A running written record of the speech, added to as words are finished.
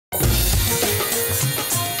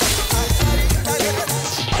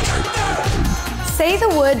say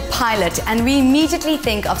the word pilot and we immediately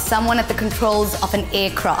think of someone at the controls of an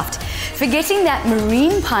aircraft, forgetting that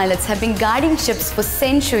marine pilots have been guiding ships for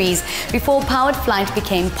centuries before powered flight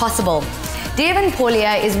became possible. Devin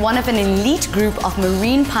Paulier is one of an elite group of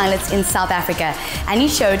marine pilots in South Africa, and he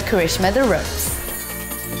showed Karishma the ropes.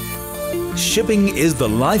 Shipping is the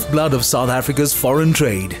lifeblood of South Africa's foreign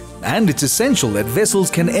trade, and it's essential that vessels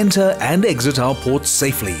can enter and exit our ports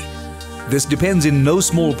safely. This depends in no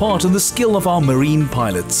small part on the skill of our marine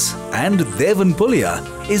pilots, and Devin Paulier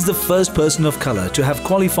is the first person of color to have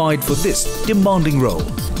qualified for this demanding role.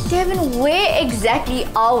 Devin, where exactly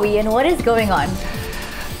are we and what is going on?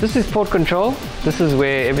 This is port control. This is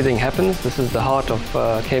where everything happens. This is the heart of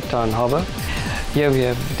Cape Town Harbour. Here we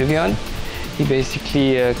have Divian. He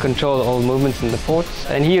basically controls all movements in the ports,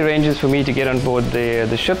 and he arranges for me to get on board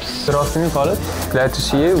the ships. Good afternoon, pilot. Glad to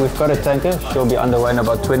see you. We've got a tanker. She'll be underway in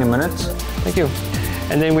about 20 minutes. Thank you.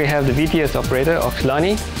 And then we have the VTS operator,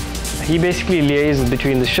 Oxlani. He basically liaises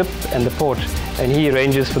between the ship and the port, and he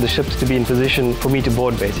arranges for the ships to be in position for me to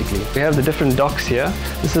board, basically. We have the different docks here.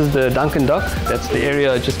 This is the Duncan dock. That's the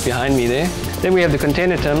area just behind me there. Then we have the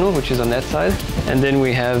container terminal, which is on that side. And then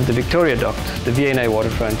we have the Victoria dock, the V&A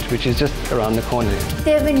waterfront, which is just around the corner.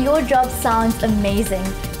 Devin, your job sounds amazing.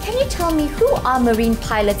 Can you tell me who are marine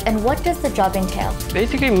pilots and what does the job entail?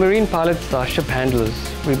 Basically, marine pilots are ship handlers.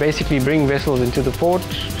 We basically bring vessels into the port.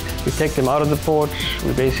 We take them out of the port,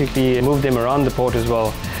 we basically move them around the port as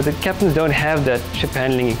well. But the captains don't have that ship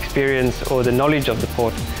handling experience or the knowledge of the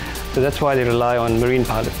port, so that's why they rely on marine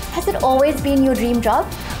pilots. Has it always been your dream job?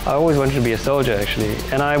 I always wanted to be a soldier, actually,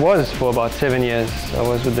 and I was for about 7 years. I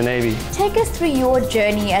was with the Navy. Take us through your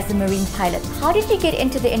journey as a marine pilot. How did you get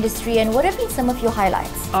into the industry and what have been some of your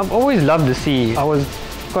highlights? I've always loved the sea. I was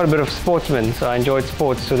quite a bit of a sportsman, so I enjoyed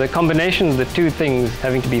sports. So the combination of the two things,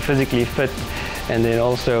 having to be physically fit and then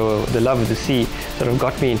also the love of the sea, sort of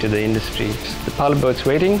got me into the industry. The pilot boat's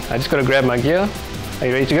waiting. I just got to grab my gear. Are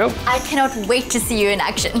you ready to go? I cannot wait to see you in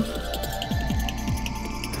action.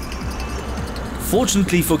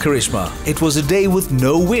 Fortunately for Karishma, it was a day with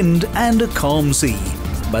no wind and a calm sea.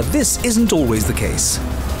 But this isn't always the case.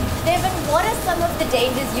 Devin, what are some of the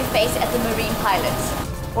dangers you face as a marine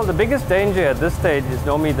pilot? Well, the biggest danger at this stage is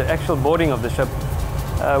normally the actual boarding of the ship.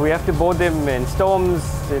 We have to board them in storms,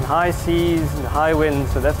 in high seas, in high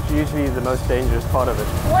winds, so that's usually the most dangerous part of it.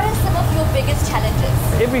 What are some of your biggest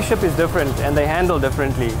challenges? Every ship is different and they handle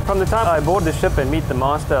differently. From the time I board the ship and meet the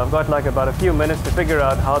master, I've got like about a few minutes to figure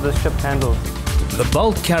out how this ship handles. The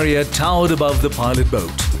bulk carrier towered above the pilot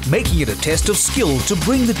boat, making it a test of skill to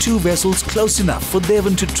bring the two vessels close enough for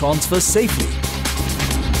Devin to transfer safely.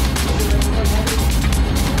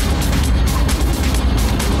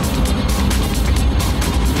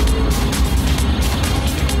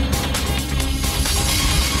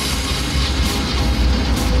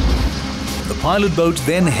 The pilot boat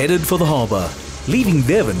then headed for the harbour, leaving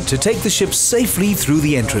Devin to take the ship safely through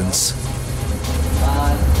the entrance.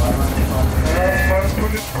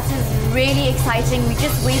 This is really exciting. We're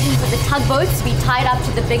just waiting for the tugboats to be tied up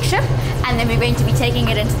to the big ship and then we're going to be taking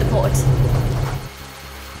it into the port.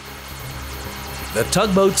 The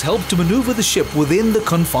tugboats help to maneuver the ship within the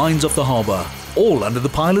confines of the harbour, all under the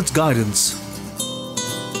pilot's guidance.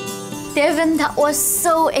 Devin, that was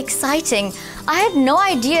so exciting. I had no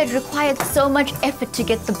idea it required so much effort to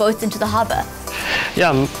get the boats into the harbour.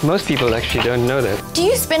 Yeah, most people actually don't know that. Do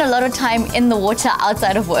you spend a lot of time in the water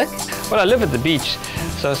outside of work? Well, I live at the beach,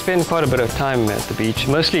 so I spend quite a bit of time at the beach,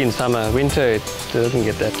 mostly in summer. Winter, it doesn't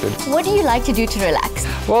get that good. What do you like to do to relax?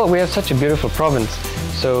 Well, we have such a beautiful province,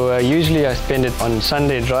 so usually I spend it on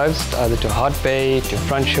Sunday drives, either to Hart Bay, to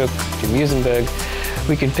Franschhoek, to Muizenberg.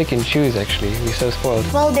 We can pick and choose, actually. We're so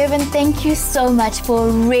spoiled. Well, Devin, thank you so much for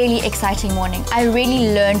a really exciting morning. I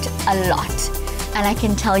really learned a lot. And I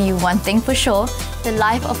can tell you one thing for sure, the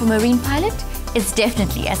life of a marine pilot is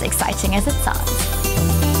definitely as exciting as it sounds.